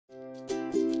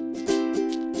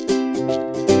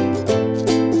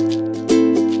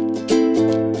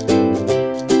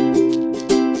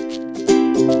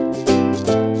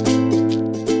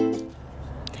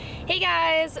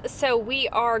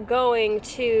are going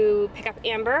to pick up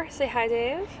Amber. Say hi,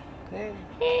 Dave. Hey.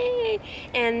 Hey.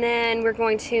 And then we're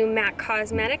going to MAC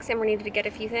Cosmetics. Amber needed to get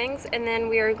a few things. And then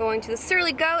we are going to the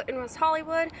Surly Goat in West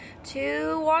Hollywood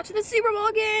to watch the Super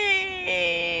Bowl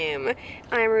game.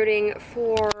 I'm rooting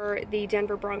for the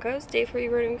Denver Broncos. Dave, who are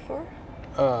you rooting for?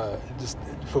 Just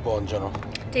football in general.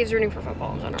 Dave's rooting for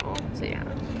football in general, so yeah.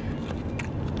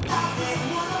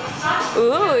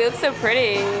 Ooh, you look so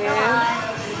pretty.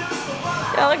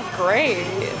 That looks great.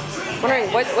 I'm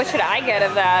wondering what should I get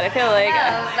of that? I feel like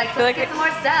let's get some more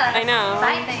stuff. I know.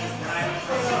 Buy things.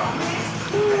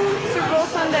 Super Bowl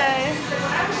Sunday.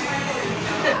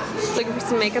 Looking for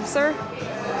some makeup, sir? Do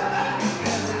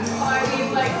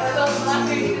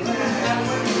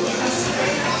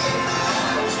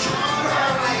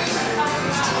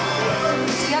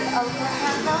you have elephant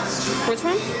pencils? Which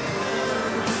one?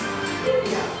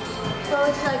 What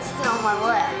would you like to sit on my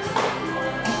lips?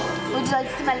 Would you like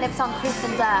to see my lips on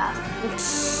Kristen's ass? Look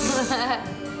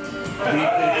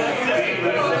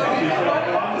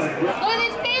at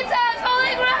these pizzas!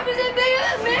 Holy crap, is it bigger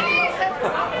than me?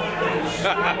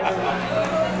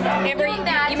 Amber,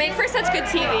 you make for such good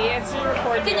TV. It's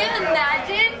recorded. Can you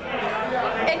imagine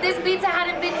if this pizza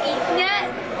hadn't been eaten yet?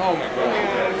 Oh my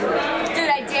god. Dude,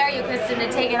 I dare you, Kristen,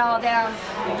 to take it all down.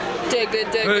 Dig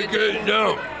it down. Take it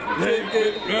down. Take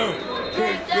it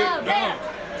down.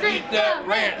 Eat that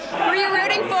ranch. Who are you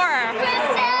rooting for?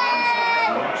 Kristen!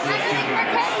 I'm rooting for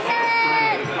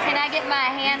Kristen! Can I get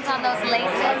my hands on those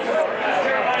laces?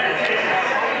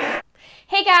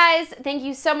 Hey guys, thank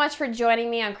you so much for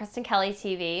joining me on Kristen Kelly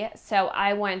TV. So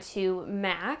I went to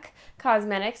MAC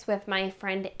Cosmetics with my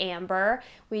friend Amber.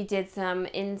 We did some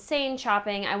insane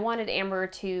shopping. I wanted Amber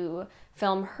to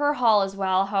film her haul as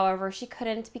well. However, she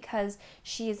couldn't because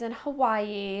she's in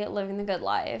Hawaii living the good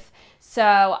life.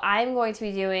 So I'm going to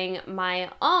be doing my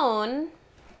own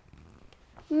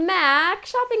MAC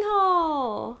shopping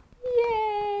haul.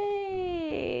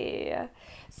 Yay!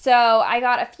 So I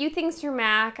got a few things from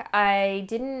MAC. I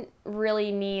didn't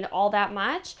really need all that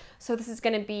much. So this is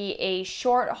going to be a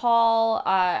short haul.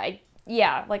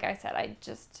 Yeah, like I said,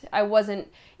 I wasn't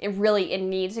really in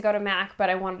need to go to MAC,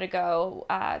 but I wanted to go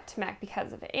to MAC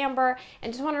because of Amber.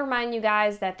 And just want to remind you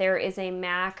guys that there is a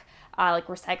MAC like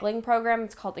recycling program.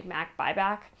 It's called like MAC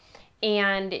Buyback.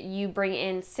 And you bring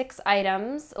in 6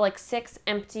 items, like 6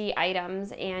 empty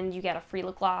items, and you get a free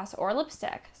lip gloss or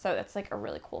lipstick. So that's like a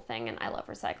really cool thing, and I love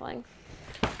recycling.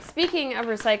 Speaking of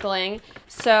recycling,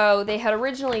 so they had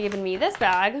originally given me this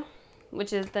bag,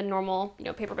 which is the normal,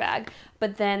 paper bag,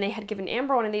 but then they had given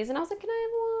Amber one of these, and I was like, can I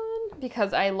have one?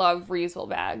 Because I love reusable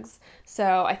bags.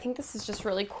 So I think this is just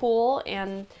really cool,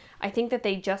 and I think that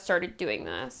they just started doing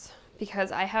this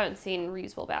because I haven't seen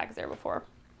reusable bags there before.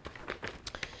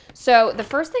 So the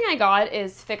first thing I got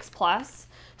is Fix Plus.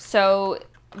 So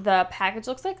the package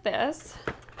looks like this,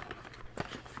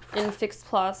 and Fix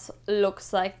Plus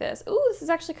looks like this. Ooh, this is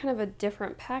actually kind of a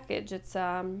different package. It's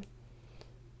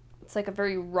like a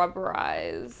very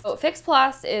rubberized. So Fix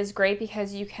Plus is great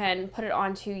because you can put it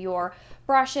onto your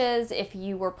brushes if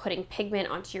you were putting pigment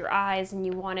onto your eyes and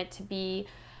you want it to be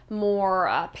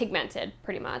more pigmented,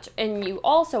 pretty much. And you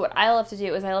also, what I love to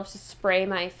do is I love to spray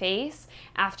my face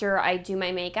after I do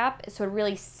my makeup, so it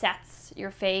really sets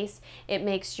your face. It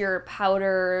makes your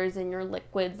powders and your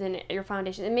liquids and your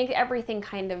foundation, it makes everything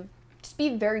kind of just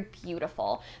be very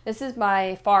beautiful. This is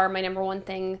by far my #1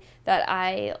 thing that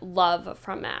I love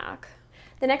from MAC.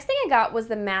 The next thing I got was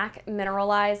the MAC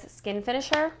Mineralized Skin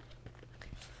Finisher.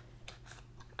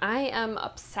 I am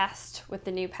obsessed with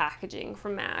the new packaging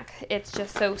from MAC. It's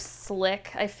just so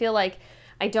slick. I feel like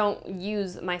I don't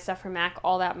use my stuff from MAC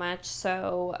all that much,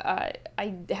 so I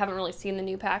haven't really seen the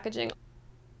new packaging.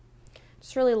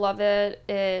 Just really love it.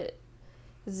 It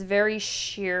is very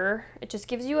sheer. It just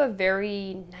gives you a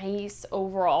very nice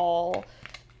overall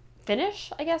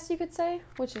finish, I guess you could say,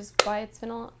 which is why it's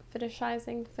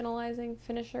finalizing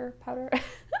finisher powder.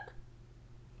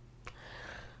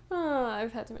 Oh,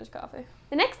 I've had too much coffee.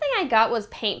 The next thing I got was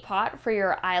Paint Pot for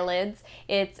your eyelids.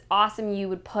 It's awesome. You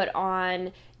would put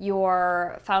on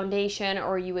your foundation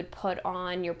or you would put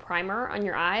on your primer on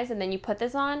your eyes, and then you put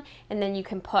this on, and then you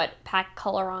can put pack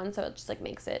color on, so it just like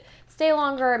makes it stay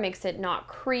longer, it makes it not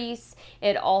crease.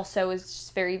 It also is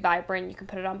just very vibrant. You can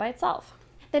put it on by itself.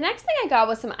 The next thing I got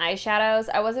was some eyeshadows.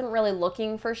 I wasn't really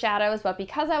looking for shadows, but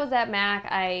because I was at MAC,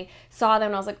 I saw them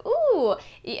and I was like, ooh.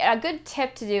 A good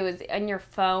tip to do is on your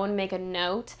phone, make a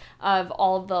note of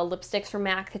all of the lipsticks from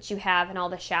MAC that you have and all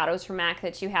the shadows from MAC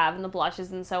that you have and the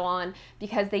blushes and so on,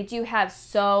 because they do have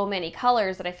so many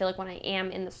colors that I feel like when I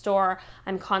am in the store,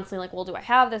 I'm constantly like, well, do I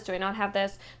have this? Do I not have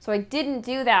this? So I didn't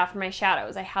do that for my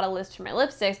shadows. I had a list for my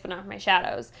lipsticks, but not for my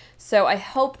shadows. So I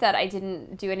hope that I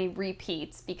didn't do any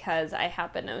repeats because I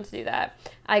have been known to do that.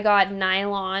 I got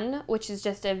Nylon, which is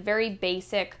just a very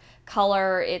basic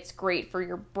color. It's great for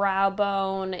your brow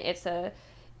bone. It's a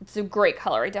great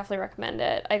color. I definitely recommend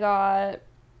it. I got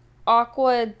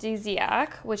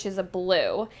Aquadisiac, which is a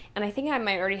blue, and I think I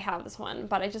might already have this one,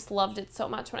 but I just loved it so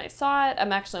much when I saw it.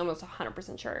 I'm actually almost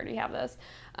 100% sure I already have this,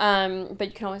 but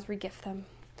you can always re-gift them.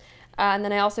 And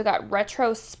then I also got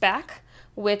Retro Spec,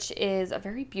 which is a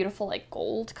very beautiful like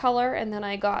gold color, and then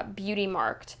I got Beauty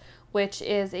Marked, which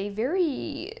is a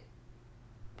very,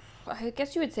 I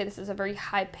guess you would say this is a very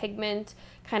high pigment,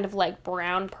 kind of like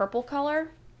brown purple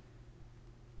color.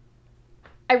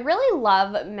 I really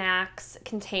love MAC's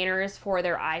containers for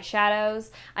their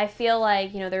eyeshadows. I feel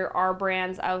like, you know, there are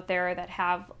brands out there that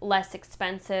have less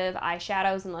expensive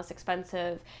eyeshadows and less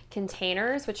expensive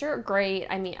containers, which are great.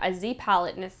 I mean, a Z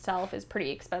palette in itself is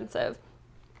pretty expensive,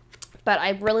 but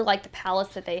I really like the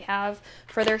palettes that they have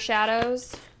for their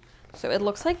shadows. So it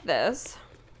looks like this.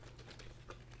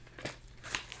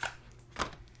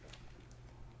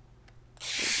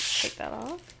 Take that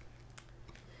off.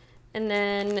 And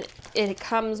then it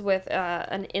comes with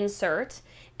an insert,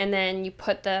 and then you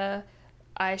put the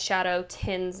eyeshadow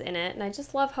tins in it, and I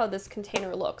just love how this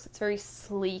container looks. It's very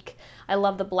sleek. I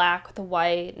love the black with the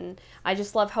white, and I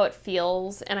just love how it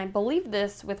feels, and I believe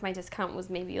this with my discount was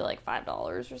maybe like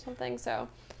 $5 or something, so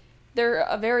they're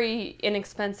a very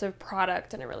inexpensive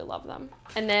product, and I really love them.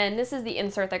 And then this is the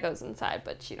insert that goes inside,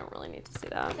 but you don't really need to see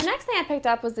that. The next thing I picked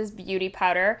up was this beauty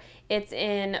powder. It's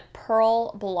in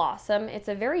Pearl Blossom. It's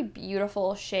a very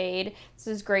beautiful shade. This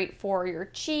is great for your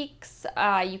cheeks.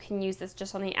 You can use this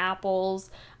just on the apples.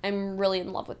 I'm really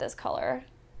in love with this color.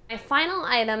 My final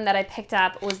item that I picked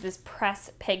up was this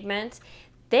press pigment.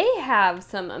 They have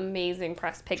some amazing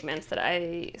pressed pigments that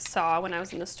I saw when I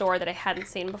was in the store that I hadn't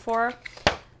seen before.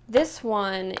 This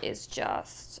one is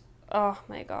just, oh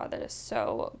my god, that is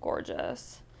so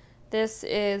gorgeous. This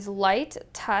is Light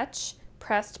Touch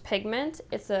Pressed Pigment.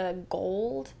 It's a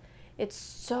gold. It's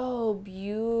so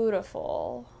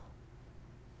beautiful.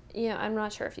 Yeah, I'm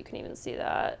not sure if you can even see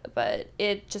that, but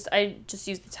I just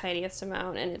used the tiniest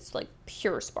amount and it's like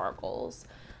pure sparkles.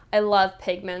 I love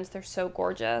pigments. They're so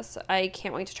gorgeous. I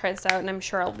can't wait to try this out, and I'm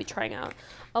sure I'll be trying out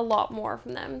a lot more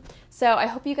from them. So I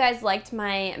hope you guys liked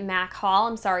my MAC haul.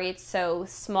 I'm sorry it's so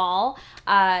small.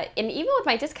 And even with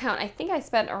my discount, I think I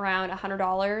spent around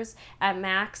 $100 at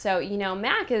MAC. So, you know,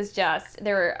 MAC is just,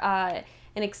 they're an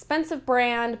expensive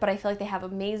brand, but I feel like they have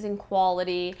amazing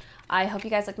quality. I hope you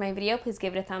guys liked my video. Please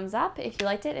give it a thumbs up if you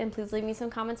liked it, and please leave me some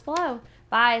comments below.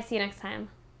 Bye. See you next time.